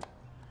解决？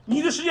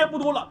你的时间不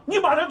多了，你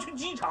马上去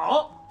机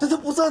场。这他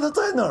不在，他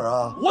在哪儿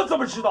啊？我怎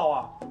么知道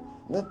啊？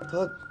那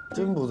他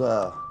真不在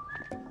啊？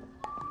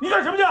你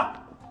干什么去？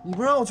你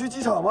不让我去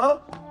机场吗？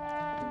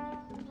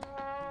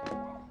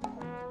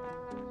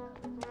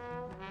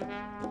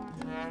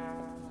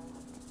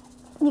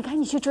你赶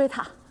紧去追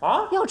他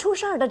啊！要出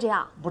事儿的，这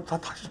样。不是他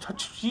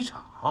去机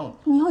场。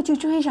你要去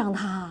追上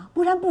他，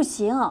不然不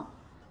行。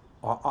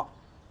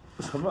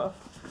什么？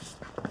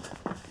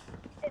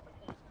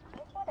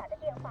您拨打的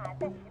电话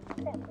暂时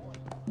不在服务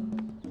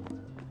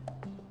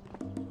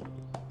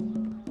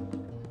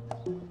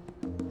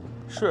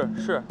区。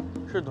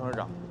是，董事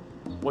长，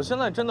我现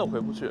在真的回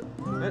不去，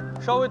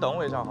您稍微等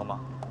我一下好吗？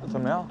怎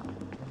么样？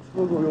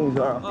车给我用一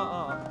下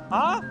啊！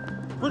啊！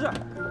不是，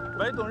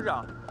喂，董事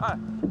长，哎，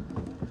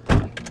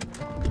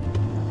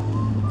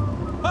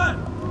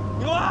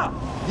你干嘛？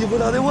义父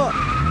打电话。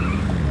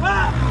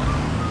哎。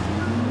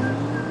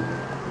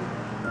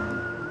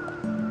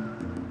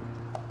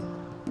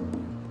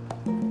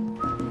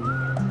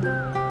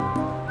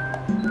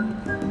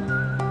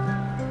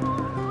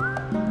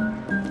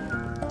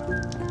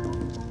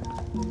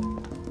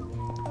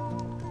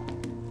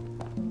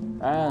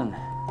 安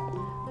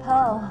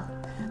 ，Paul，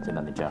 见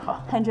到你真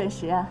好，很准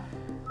时啊。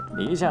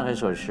你一向很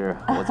守时，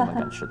我怎么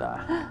敢迟到啊？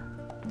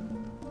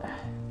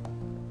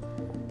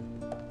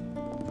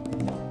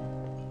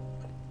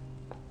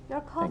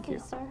 Your coffee,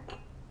 sir.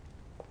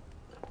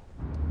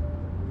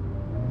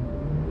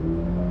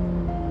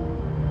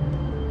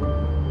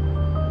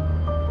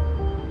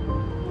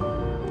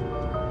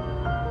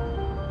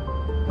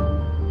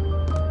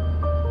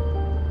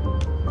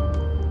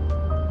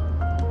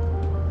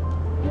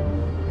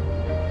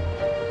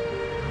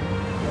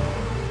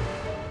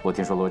 我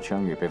听说罗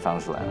成宇被放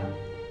出来了。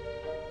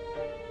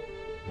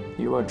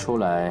如果出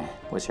来，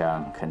我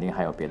想肯定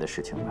还有别的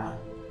事情吧。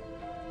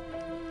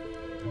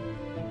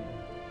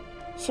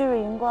旭日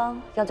云光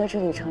要在这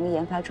里成立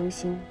研发中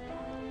心，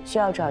需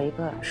要找一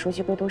个熟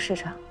悉归都市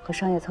场和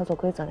商业操作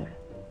规则的人。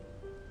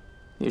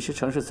你是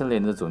城市森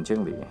林的总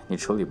经理，你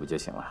处理不就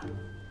行了？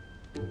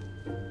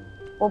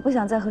我不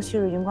想再和旭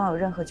日云光有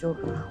任何纠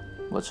葛。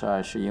我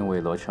猜是因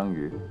为罗成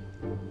宇。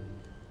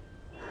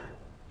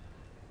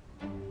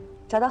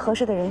 找到合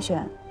适的人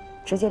选，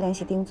直接联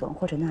系丁总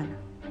或者娜娜。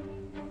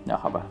那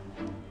好吧。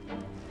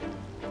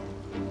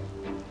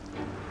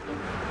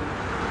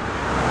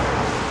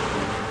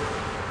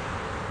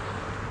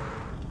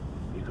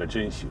你可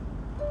真行，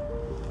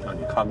让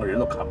你看个人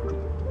都看不住。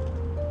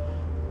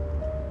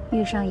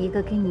遇上一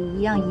个跟你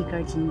一样一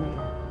根筋的人，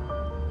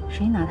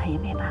谁拿他也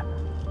没办法。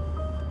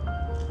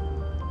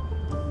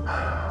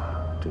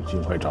得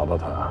尽快找到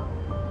他，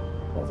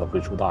否则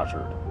会出大事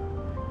的。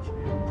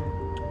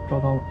找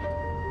到了。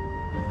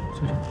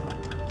 队长，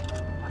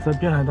在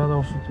滨海大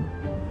道附近。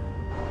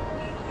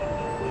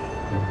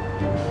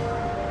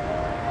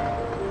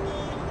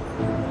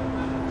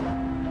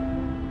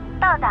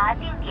到达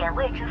定点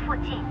位置附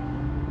近。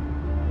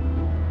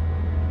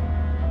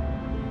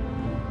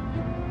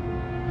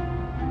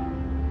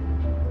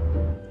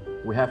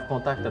We have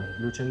contacted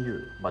Luo Cheng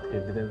Yu, but he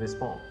didn't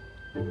respond.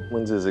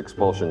 When's his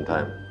expulsion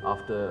time?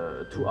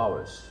 After 2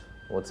 hours.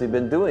 What's he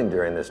been doing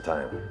during this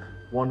time?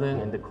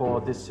 Wandering in the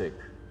core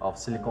district of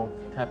Silicon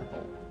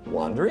Capital.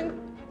 Wandering?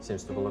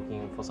 Seems to be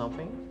looking for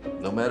something.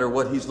 No matter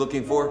what he's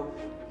looking for,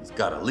 he's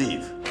gotta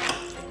leave.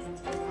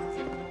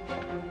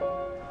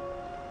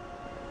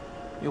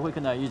 你会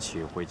跟他一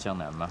起回江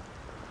南吗？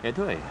也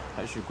对，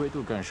还是归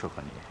都更适合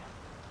你。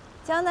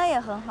江南也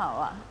很好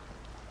啊。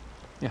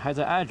你还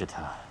在爱着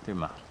他，对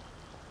吗？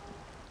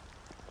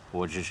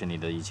我支持你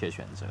的一切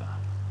选择。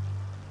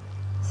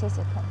谢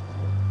谢他。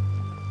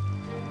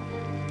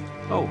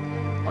哦，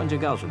忘记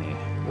告诉你，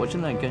我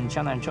正在跟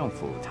江南政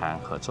府谈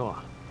合作。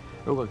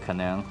 如果可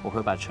能，我会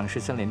把城市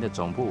森林的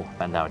总部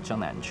搬到江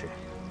南去。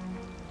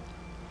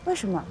为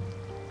什么？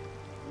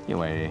因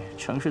为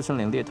城市森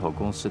林猎头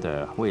公司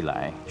的未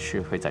来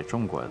是会在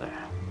中国的，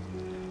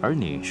而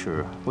你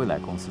是未来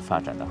公司发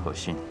展的核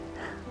心。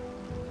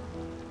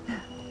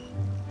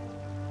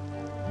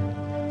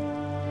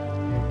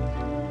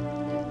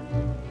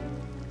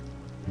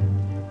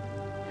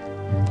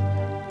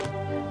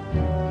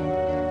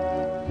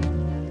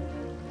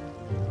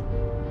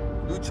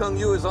Luo Cheng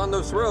Yu is on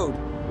this road.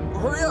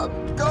 Hurry up!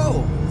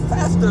 Go!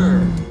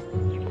 Faster!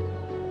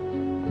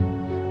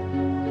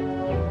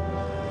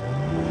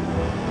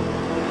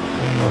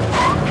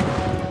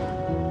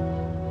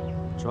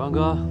 楚安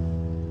哥，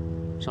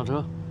上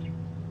车。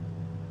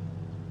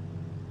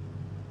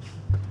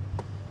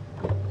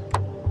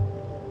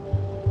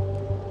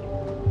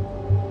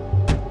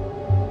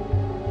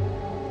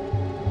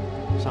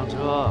上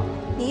车。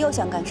你又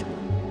想干什么？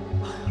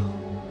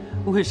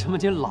为什么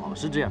你老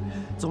是这样，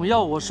总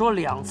要我说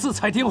2次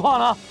才听话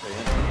呢？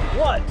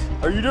 What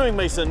are you doing,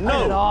 Mason? No!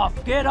 Get off!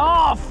 Get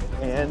off!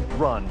 And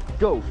run.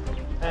 Go.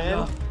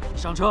 And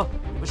上车！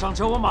你不上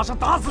车，我马上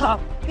打死他！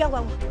不要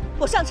管我，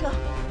我上车。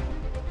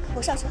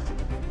我上车。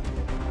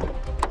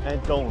And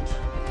don't.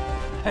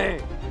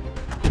 Hey,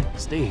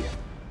 stay here.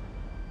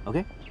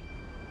 Okay?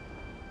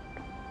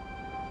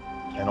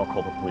 And I'll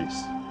call the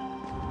police.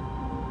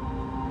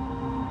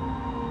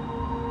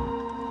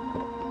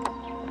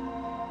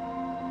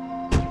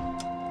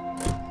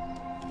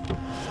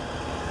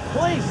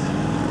 Police!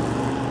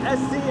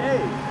 SCA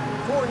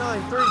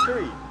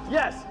 4933.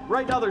 Yes,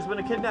 right now there's been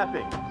a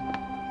kidnapping.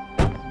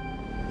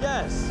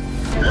 Yes,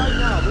 right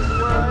now this is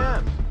where I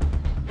am.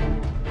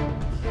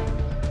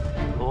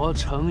 罗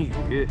成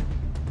宇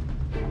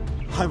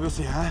I will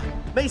say hi.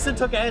 Mason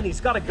took Annie.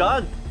 He's got a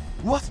gun.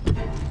 What?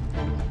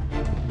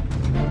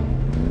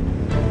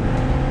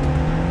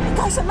 你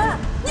干什么？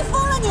你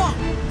疯了你！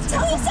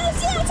强宇，相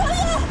信啊，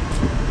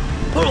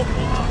强宇！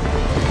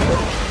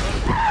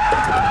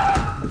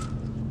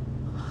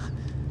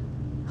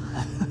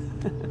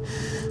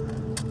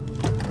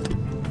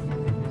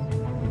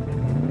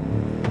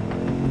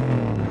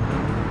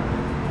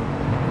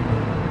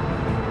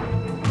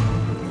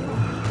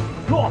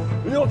 Luo,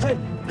 you okay?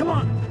 Come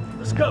on,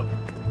 let's go.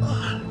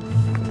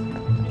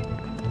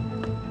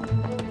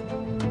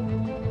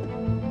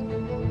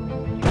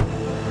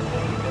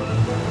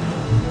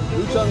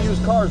 Luo Cheng Yu's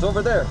car's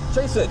over there.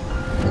 Chase it.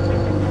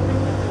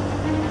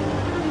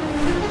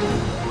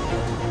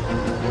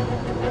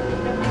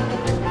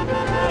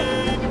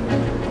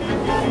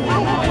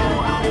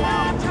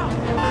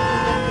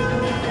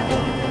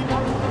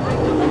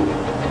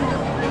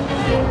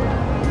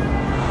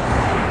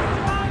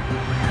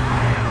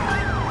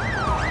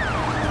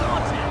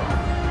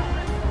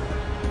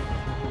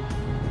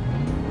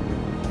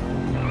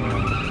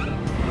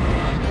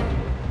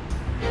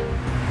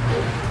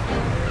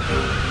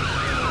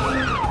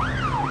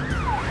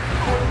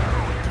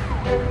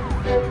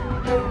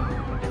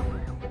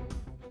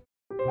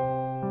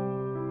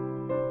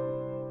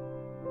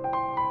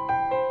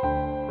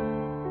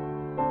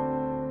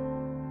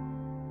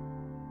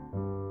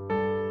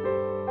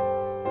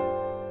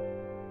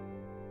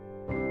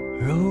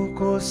如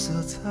果色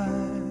彩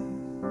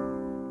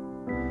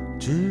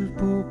只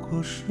不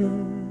过是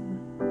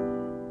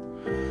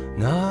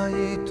那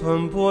一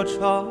段波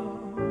长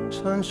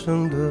产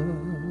生的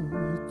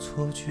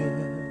错觉，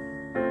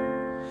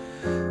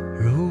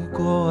如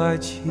果爱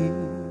情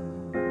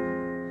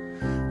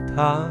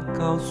它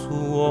告诉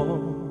我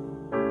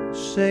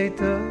谁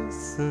的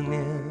思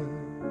念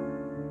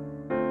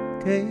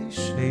给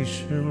谁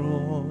失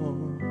落，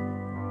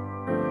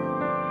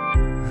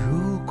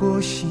如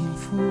果幸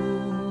福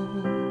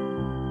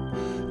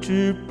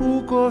只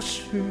不过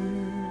是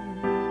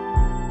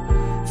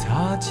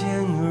擦肩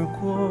而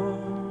过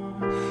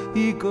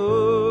一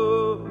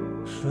个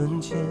瞬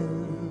间，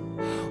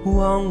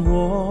忘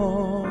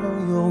我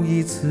又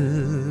一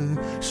次，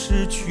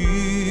失去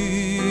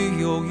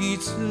又一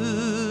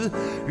次，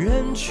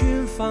人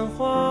群繁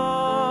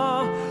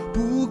华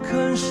不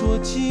肯说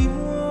寂寞。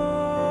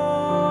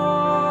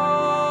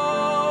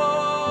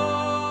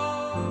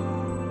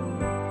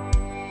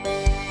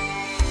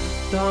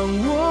当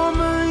我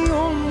们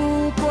用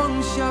目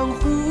光相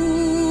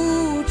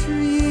互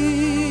质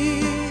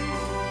疑，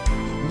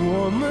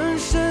我们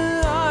深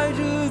爱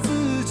着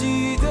自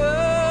己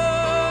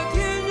的天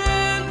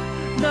人，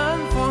南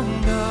方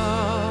的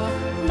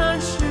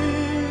南是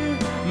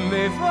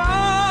北方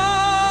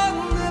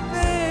的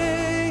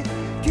北，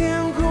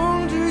天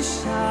空之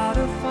下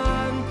的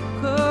帆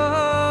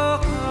和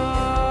海，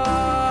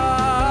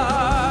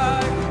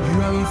远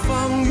方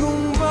拥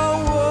抱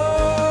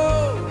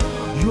我，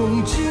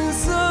用金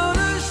色的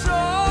手，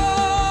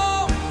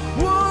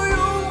我拥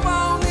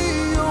抱你，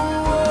用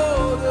我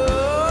的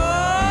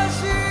心，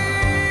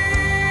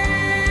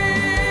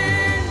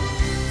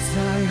在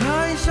海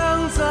上，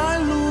在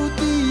陆地，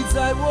在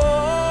我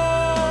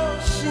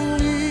心里。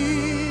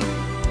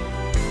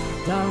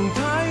当太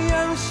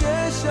阳卸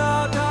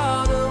下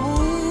它的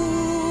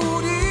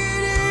目的地，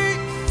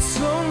从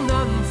南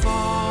方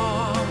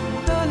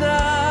的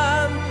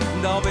南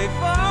到北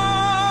方。